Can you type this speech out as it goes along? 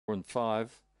and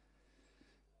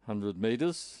 500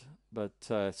 metres, but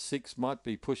 6 might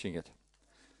be pushing it.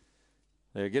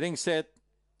 They're getting set,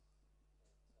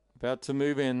 about to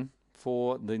move in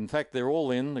in fact, they're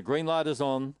all in. The green light is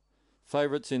on.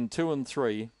 Favourites in 2 and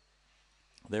 3.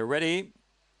 They're ready.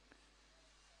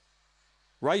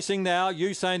 Racing now,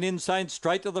 Usain Insane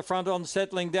straight to the front on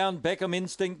settling down. Beckham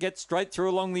Instinct gets straight through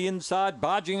along the inside.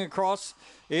 Barging across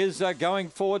is going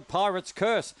forward Pirate's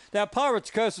Curse. Now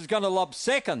Pirate's Curse is going to lob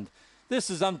second. This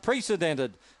is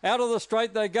unprecedented. Out of the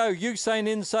straight they go. Usain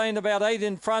Insane about 8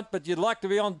 in front, but you'd like to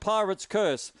be on Pirate's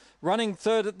Curse. Running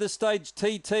third at this stage,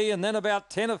 TT, and then about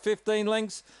 10 or 15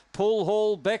 lengths, Pool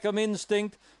Hall, Beckham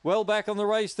Instinct. Well back on the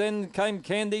race then came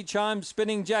Candy Chime,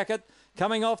 Spinning Jacket.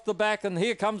 Coming off the back, and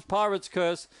here comes Pirate's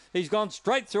Curse. He's gone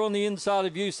straight through on the inside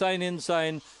of Usain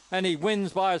Insane, and he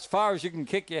wins by as far as you can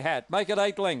kick your hat. Make it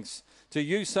 8 lengths to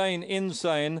Usain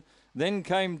Insane. Then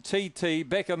came TT,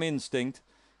 Beckham Instinct.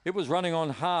 It was running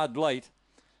on hard late.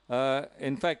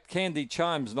 In fact, Candy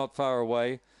Chime's not far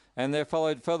away, and they're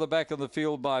followed further back in the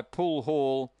field by Pool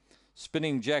Hall,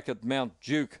 Spinning Jacket, Mount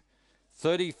Duke.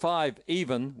 35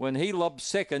 even. When he lobbed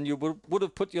second, you would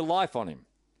have put your life on him.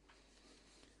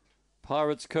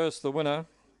 Pirate's Curse, the winner.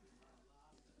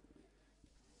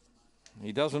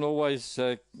 He doesn't always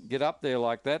get up there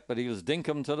like that, but he was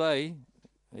dinkum today.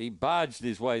 He barged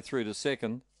his way through to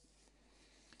second.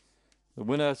 The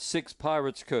winner, 6,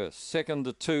 Pirate's Curse. Second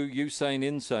to 2, Usain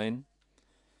Insane.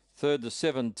 Third to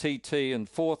 7, TT. And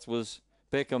fourth was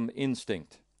Beckham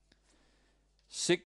Instinct. 6